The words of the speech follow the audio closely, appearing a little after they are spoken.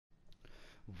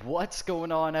What's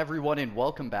going on, everyone, and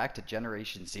welcome back to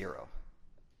Generation Zero.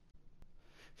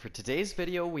 For today's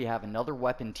video, we have another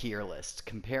weapon tier list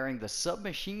comparing the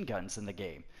submachine guns in the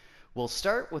game. We'll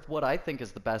start with what I think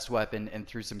is the best weapon, and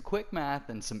through some quick math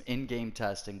and some in-game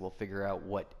testing, we'll figure out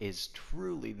what is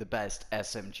truly the best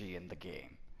SMG in the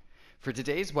game. For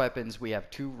today's weapons, we have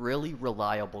two really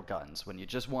reliable guns when you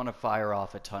just want to fire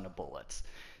off a ton of bullets: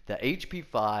 the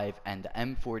HP5 and the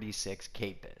M46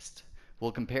 Capist.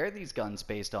 We'll compare these guns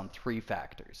based on three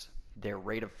factors: their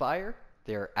rate of fire,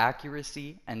 their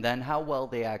accuracy, and then how well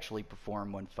they actually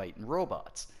perform when fighting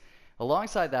robots.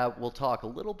 Alongside that, we'll talk a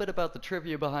little bit about the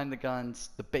trivia behind the guns,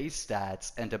 the base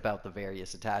stats, and about the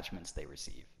various attachments they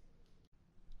receive.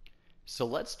 So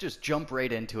let's just jump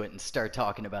right into it and start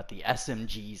talking about the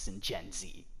SMGs in Gen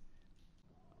Z.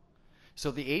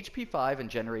 So the HP5 in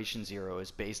Generation Zero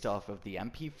is based off of the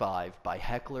MP5 by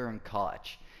Heckler and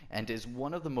Koch, and is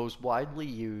one of the most widely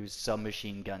used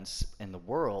submachine guns in the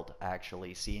world,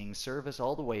 actually, seeing service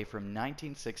all the way from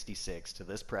 1966 to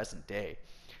this present day.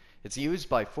 It's used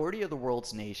by 40 of the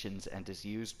world's nations and is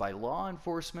used by law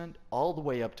enforcement all the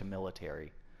way up to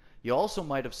military. You also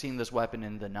might have seen this weapon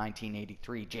in the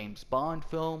 1983 James Bond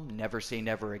film, Never Say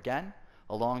Never Again,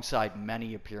 alongside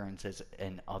many appearances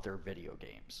in other video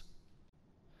games.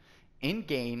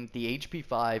 In-game, the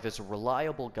HP5 is a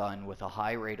reliable gun with a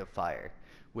high rate of fire.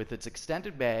 With its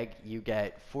extended mag, you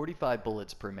get 45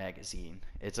 bullets per magazine.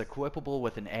 It's equipable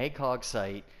with an ACOG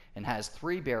sight and has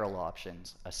three barrel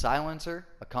options: a silencer,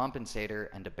 a compensator,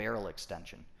 and a barrel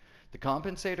extension. The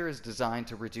compensator is designed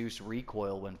to reduce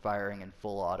recoil when firing in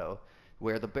full auto,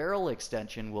 where the barrel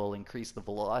extension will increase the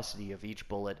velocity of each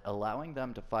bullet, allowing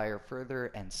them to fire further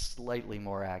and slightly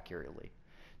more accurately.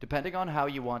 Depending on how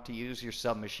you want to use your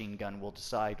submachine gun will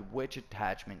decide which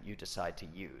attachment you decide to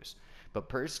use. But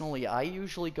personally, I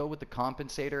usually go with the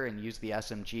compensator and use the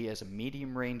SMG as a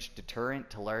medium-range deterrent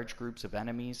to large groups of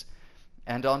enemies.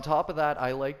 And on top of that,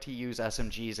 I like to use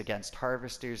SMGs against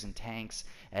harvesters and tanks,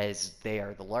 as they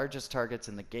are the largest targets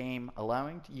in the game,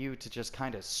 allowing you to just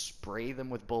kind of spray them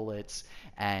with bullets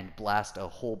and blast a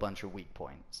whole bunch of weak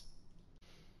points.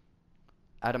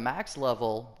 At a max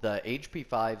level, the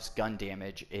HP5's gun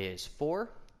damage is 4,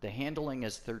 the handling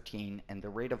is 13, and the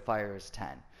rate of fire is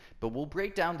 10. But we'll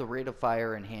break down the rate of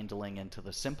fire and handling into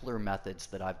the simpler methods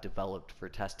that I've developed for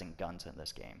testing guns in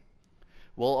this game.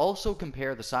 We'll also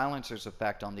compare the silencer's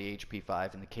effect on the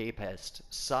HP5 and the Capist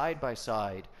side by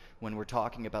side when we're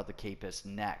talking about the Capist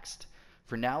next.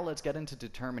 For now, let's get into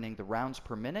determining the rounds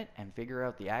per minute and figure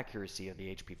out the accuracy of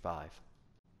the HP5.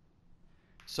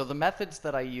 So the methods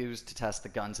that I use to test the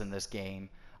guns in this game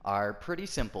are pretty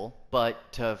simple,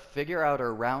 but to figure out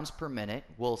our rounds per minute,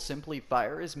 we'll simply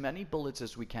fire as many bullets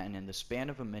as we can in the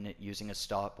span of a minute using a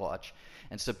stopwatch,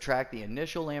 and subtract the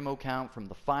initial ammo count from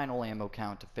the final ammo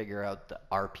count to figure out the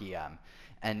RPM.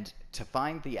 And to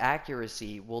find the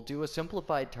accuracy, we'll do a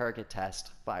simplified target test,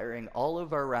 firing all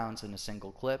of our rounds in a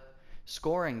single clip,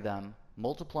 scoring them,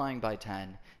 multiplying by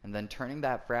 10, and then turning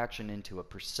that fraction into a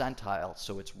percentile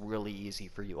so it's really easy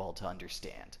for you all to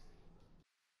understand.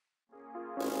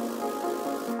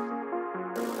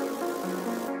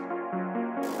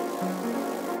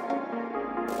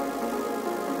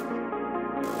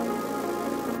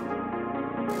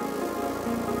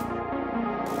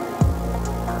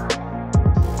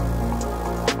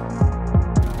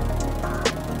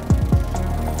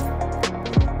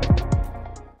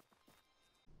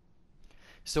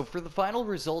 So for the final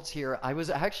results here, I was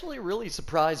actually really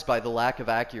surprised by the lack of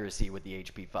accuracy with the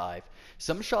HP5.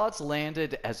 Some shots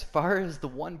landed as far as the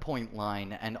 1-point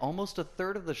line, and almost a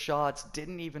third of the shots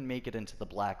didn't even make it into the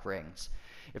black rings.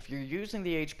 If you're using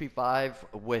the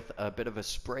HP5 with a bit of a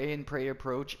spray and pray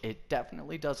approach, it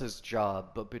definitely does its job,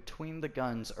 but between the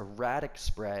gun's erratic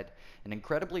spread and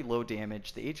incredibly low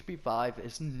damage, the HP5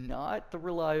 is not the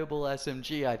reliable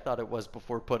SMG I thought it was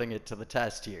before putting it to the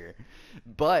test here.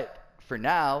 But for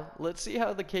now, let's see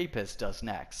how the Capist does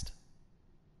next.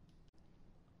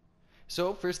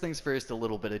 So first things first, a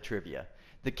little bit of trivia.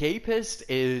 The Capist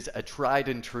is a tried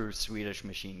and true Swedish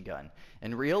machine gun.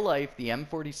 In real life, the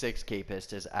M46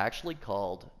 Capist is actually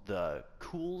called the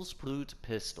Kulsprut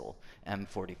pistol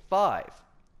M45.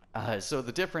 So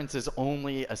the difference is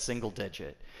only a single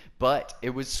digit. But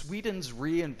it was Sweden's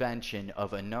reinvention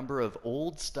of a number of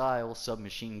old-style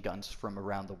submachine guns from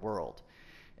around the world.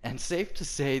 And safe to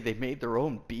say they made their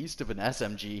own beast of an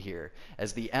SMG here,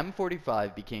 as the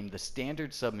M45 became the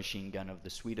standard submachine gun of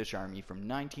the Swedish Army from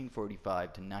 1945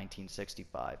 to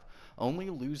 1965,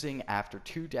 only losing after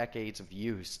 2 decades of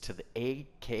use to the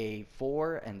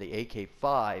AK-4 and the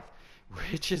AK-5,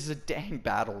 which is a dang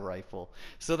battle rifle.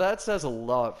 So that says a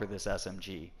lot for this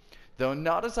SMG. Though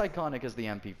not as iconic as the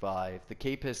MP5, the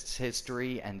K-Pist's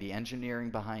history and the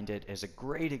engineering behind it is a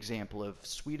great example of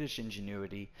Swedish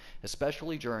ingenuity,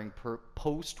 especially during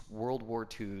post-World War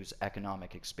II's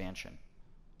economic expansion.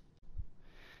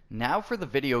 Now for the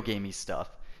video gamey stuff.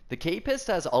 The K-Pist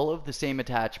has all of the same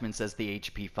attachments as the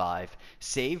HP5,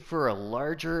 save for a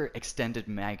larger extended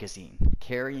magazine,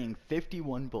 carrying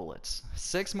 51 bullets,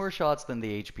 6 more shots than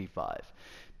the HP5.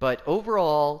 But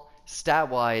overall,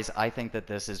 stat-wise, I think that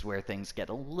this is where things get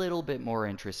a little bit more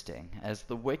interesting, as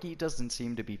the wiki doesn't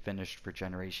seem to be finished for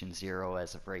Generation Zero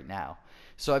as of right now.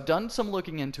 So I've done some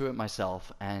looking into it myself,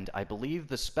 and I believe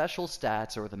the special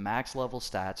stats, or the max level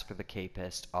stats for the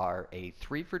K-Pist, are a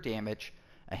 3 for damage,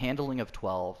 a handling of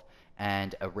 12,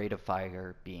 and a rate of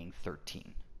fire being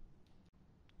 13.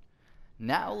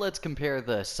 Now let's compare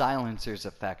the silencer's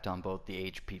effect on both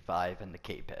the HP5 and the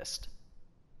K-Pist.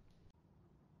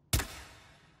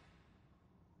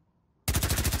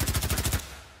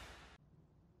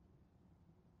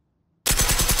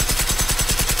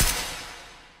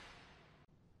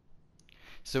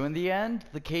 So in the end,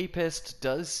 the K-Pist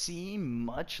does seem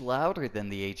much louder than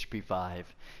the HP5.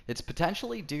 It's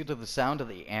potentially due to the sound of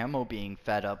the ammo being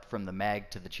fed up from the mag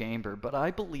to the chamber, but I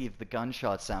believe the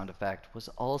gunshot sound effect was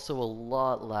also a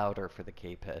lot louder for the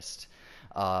K-Pist.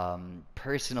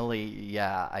 Personally,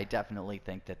 yeah, I definitely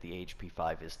think that the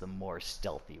HP5 is the more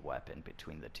stealthy weapon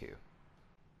between the two.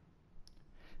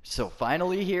 So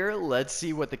finally here, let's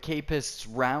see what the K-Pist's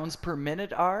rounds per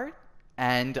minute are.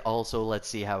 And also, let's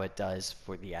see how it does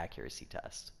for the accuracy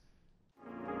test.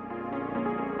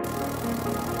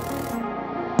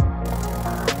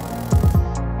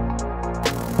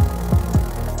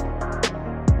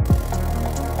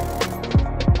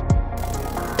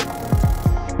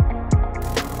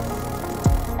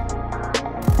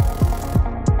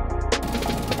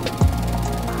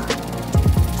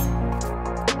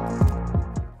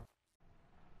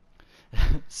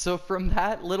 So from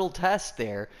that little test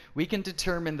there, we can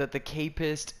determine that the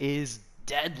K-Pist is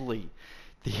deadly.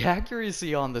 The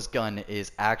accuracy on this gun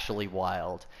is actually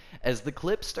wild. As the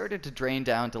clip started to drain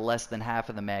down to less than half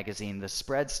of the magazine, the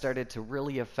spread started to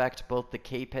really affect both the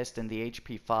K-Pist and the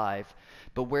HP5,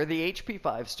 but where the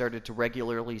HP5 started to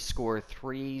regularly score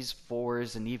 3s,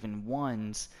 4s, and even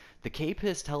 1s, the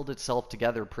K-Pist held itself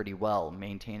together pretty well,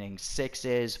 maintaining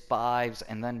 6s, 5s,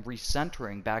 and then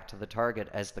recentering back to the target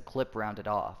as the clip rounded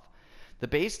off. The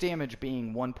base damage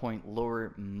being 1 point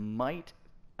lower might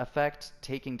affect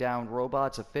taking down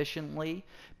robots efficiently,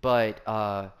 but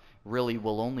really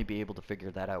we'll only be able to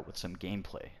figure that out with some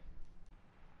gameplay.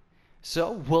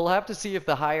 So we'll have to see if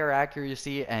the higher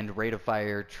accuracy and rate of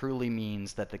fire truly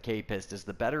means that the K-Pist is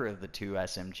the better of the two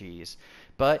SMGs,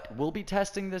 but we'll be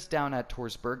testing this down at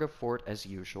Torsberga Fort as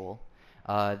usual.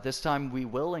 This time we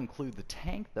will include the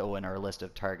tank though in our list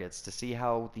of targets to see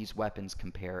how these weapons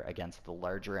compare against the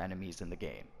larger enemies in the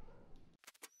game.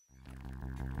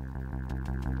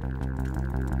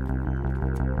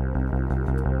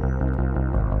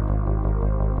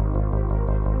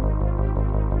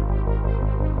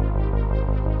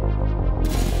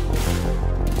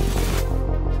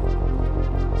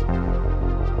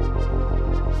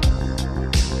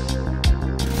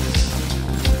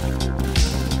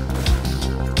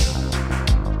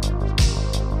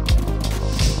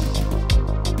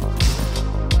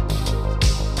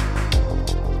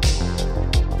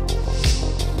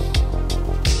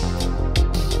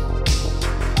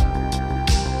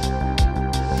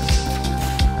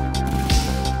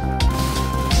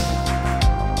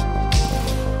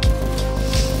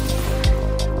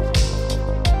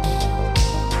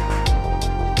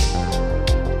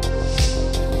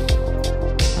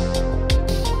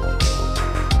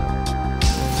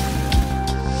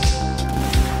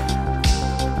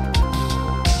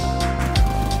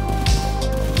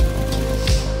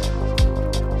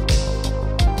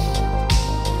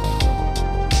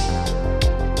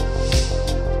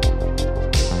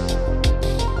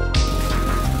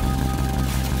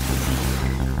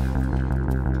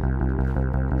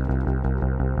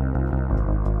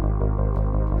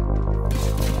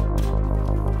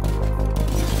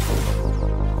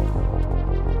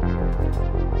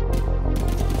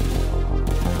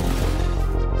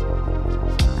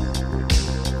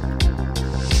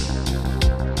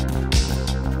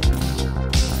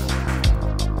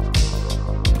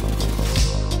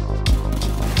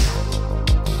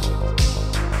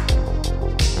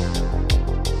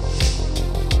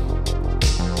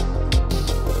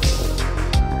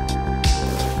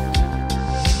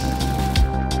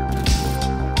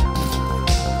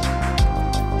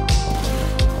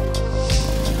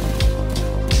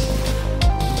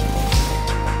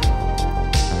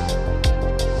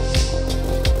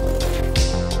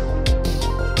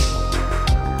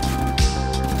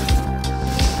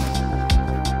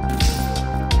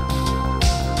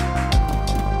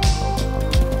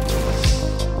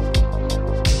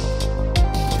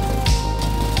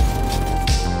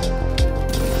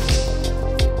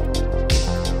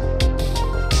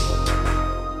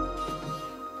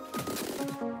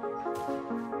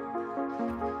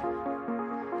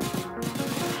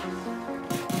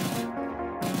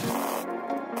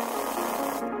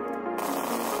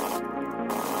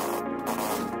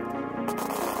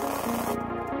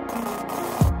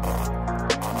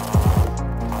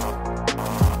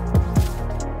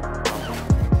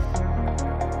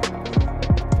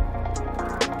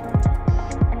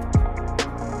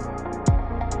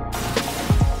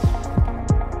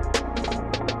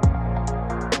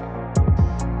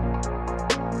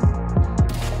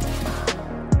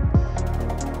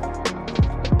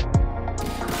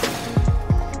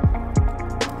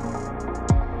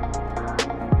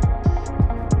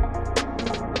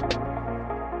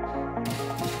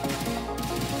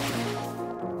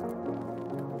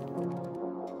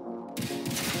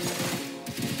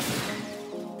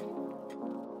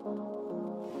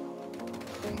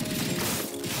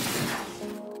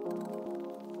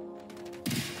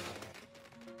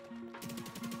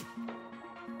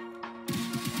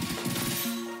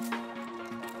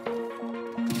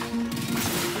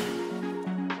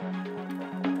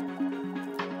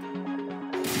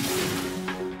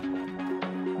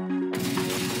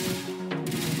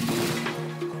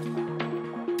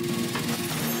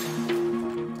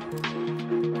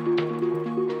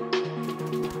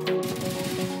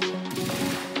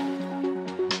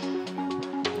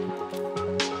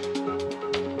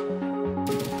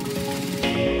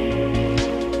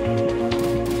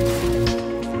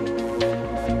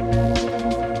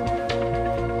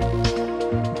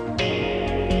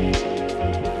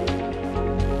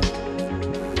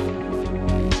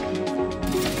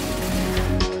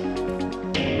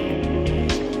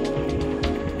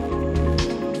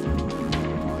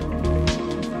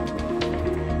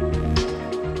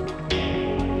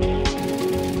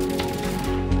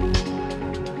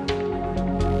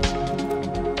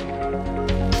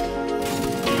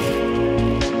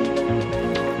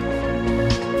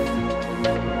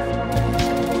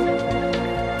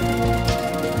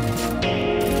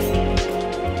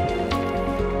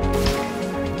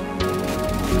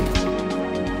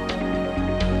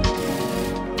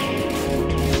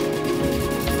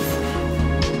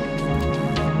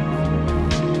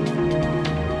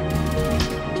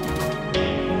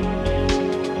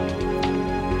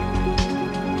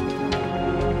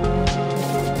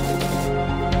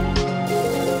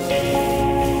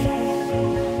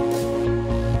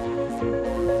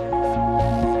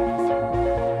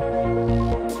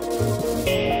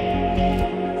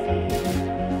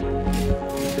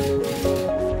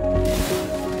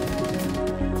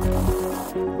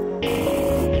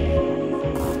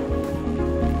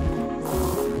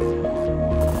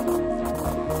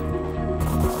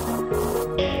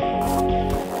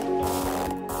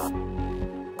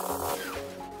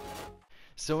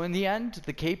 So in the end,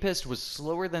 the K-Pist was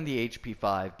slower than the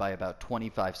HP-5 by about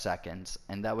 25 seconds,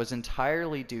 and that was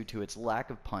entirely due to its lack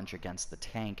of punch against the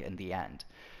tank in the end.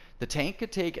 The tank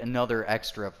could take another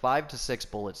extra 5 to 6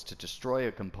 bullets to destroy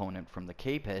a component from the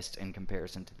K-Pist in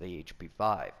comparison to the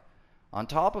HP-5. On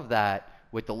top of that,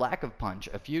 with the lack of punch,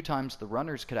 a few times the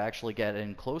runners could actually get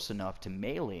in close enough to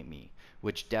melee me,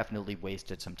 which definitely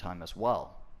wasted some time as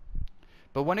well.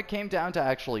 But when it came down to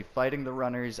actually fighting the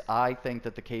runners, I think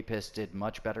that the K-Pist did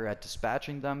much better at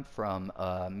dispatching them from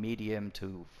a medium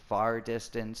to far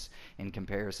distance in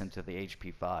comparison to the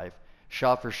HP-5.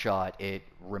 Shot for shot, it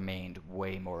remained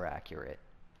way more accurate.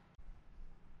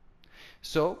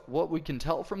 So, what we can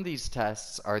tell from these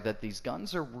tests are that these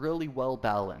guns are really well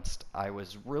balanced. I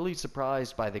was really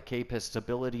surprised by the K-Pist's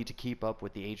ability to keep up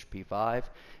with the HP-5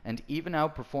 and even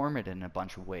outperform it in a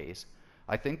bunch of ways.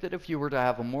 I think that if you were to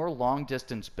have a more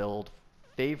long-distance build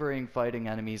favoring fighting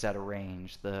enemies at a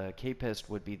range, the K-Pist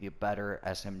would be the better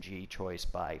SMG choice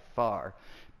by far.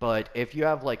 But if you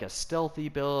have like a stealthy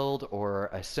build or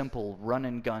a simple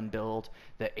run-and-gun build,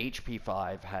 the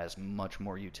HP-5 has much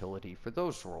more utility for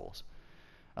those roles.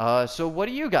 So what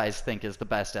do you guys think is the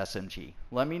best SMG?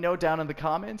 Let me know down in the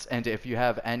comments, and if you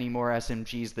have any more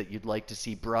SMGs that you'd like to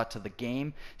see brought to the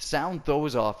game, sound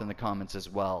those off in the comments as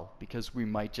well, because we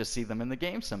might just see them in the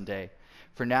game someday.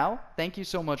 For now, thank you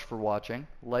so much for watching.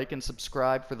 Like and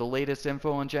subscribe for the latest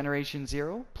info on Generation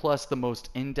Zero, plus the most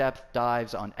in-depth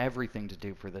dives on everything to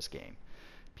do for this game.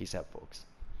 Peace out, folks.